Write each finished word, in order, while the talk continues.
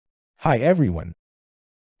Hi everyone.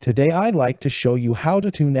 Today I'd like to show you how to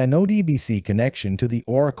tune an ODBC connection to the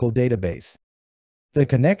Oracle database. The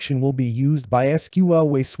connection will be used by SQL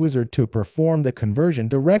Waste Wizard to perform the conversion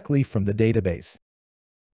directly from the database.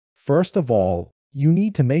 First of all, you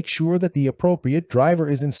need to make sure that the appropriate driver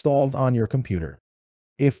is installed on your computer.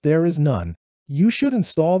 If there is none, you should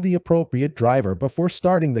install the appropriate driver before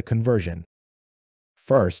starting the conversion.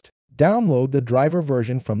 First, download the driver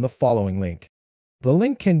version from the following link. The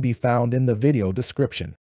link can be found in the video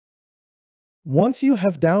description. Once you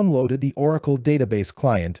have downloaded the Oracle database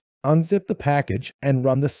client, unzip the package and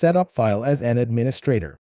run the setup file as an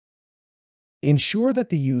administrator. Ensure that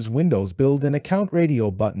the Use Windows Build-in Account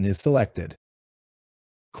Radio button is selected.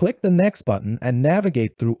 Click the Next button and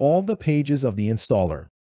navigate through all the pages of the installer.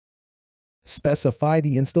 Specify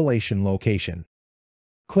the installation location.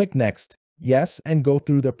 Click Next, Yes, and go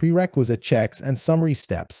through the prerequisite checks and summary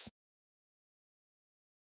steps.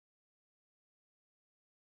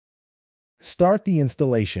 Start the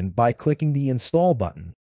installation by clicking the Install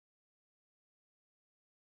button.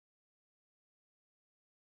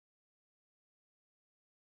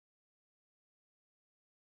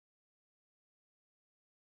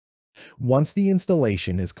 Once the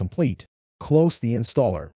installation is complete, close the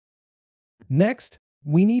installer. Next,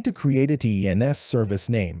 we need to create a TNS service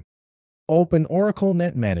name. Open Oracle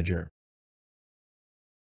Net Manager.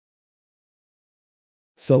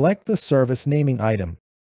 Select the service naming item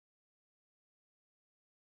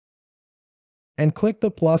and click the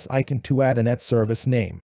plus icon to add a net service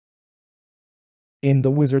name. In the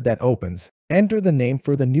wizard that opens, enter the name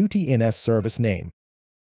for the new TNS service name.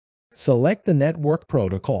 Select the network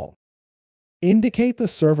protocol. Indicate the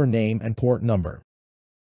server name and port number.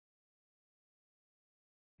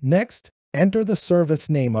 Next, enter the service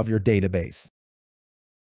name of your database.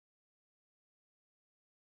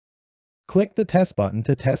 Click the Test button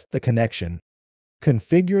to test the connection.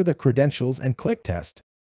 Configure the credentials and click Test.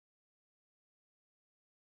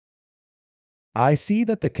 I see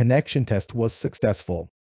that the connection test was successful.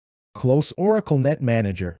 Close Oracle Net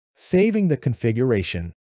Manager, saving the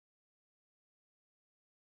configuration.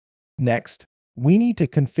 Next, we need to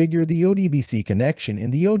configure the ODBC connection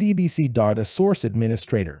in the ODBC Data Source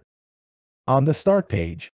Administrator. On the Start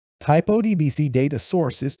page, type ODBC Data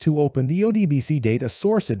Sources to open the ODBC Data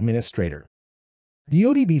Source Administrator. The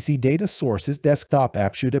ODBC Data Sources desktop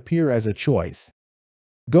app should appear as a choice.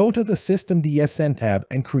 Go to the System DSN tab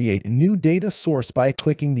and create a new data source by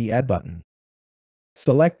clicking the Add button.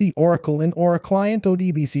 Select the Oracle and or Client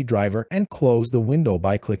ODBC driver and close the window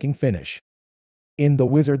by clicking Finish. In the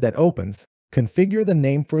wizard that opens, configure the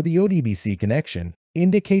name for the ODBC connection,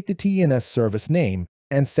 indicate the TNS service name,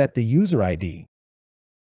 and set the user ID.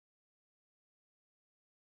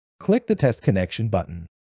 Click the Test Connection button.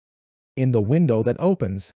 In the window that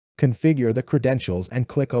opens, configure the credentials and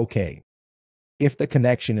click OK. If the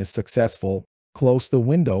connection is successful, close the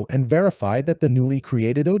window and verify that the newly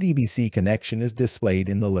created ODBC connection is displayed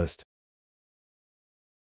in the list.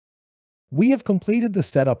 We have completed the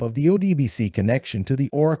setup of the ODBC connection to the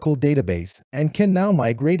Oracle database and can now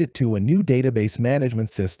migrate it to a new database management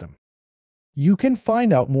system. You can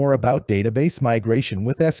find out more about database migration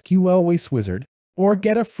with SQL Waste Wizard or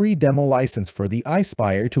get a free demo license for the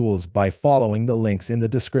iSpire tools by following the links in the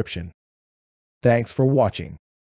description. Thanks for watching.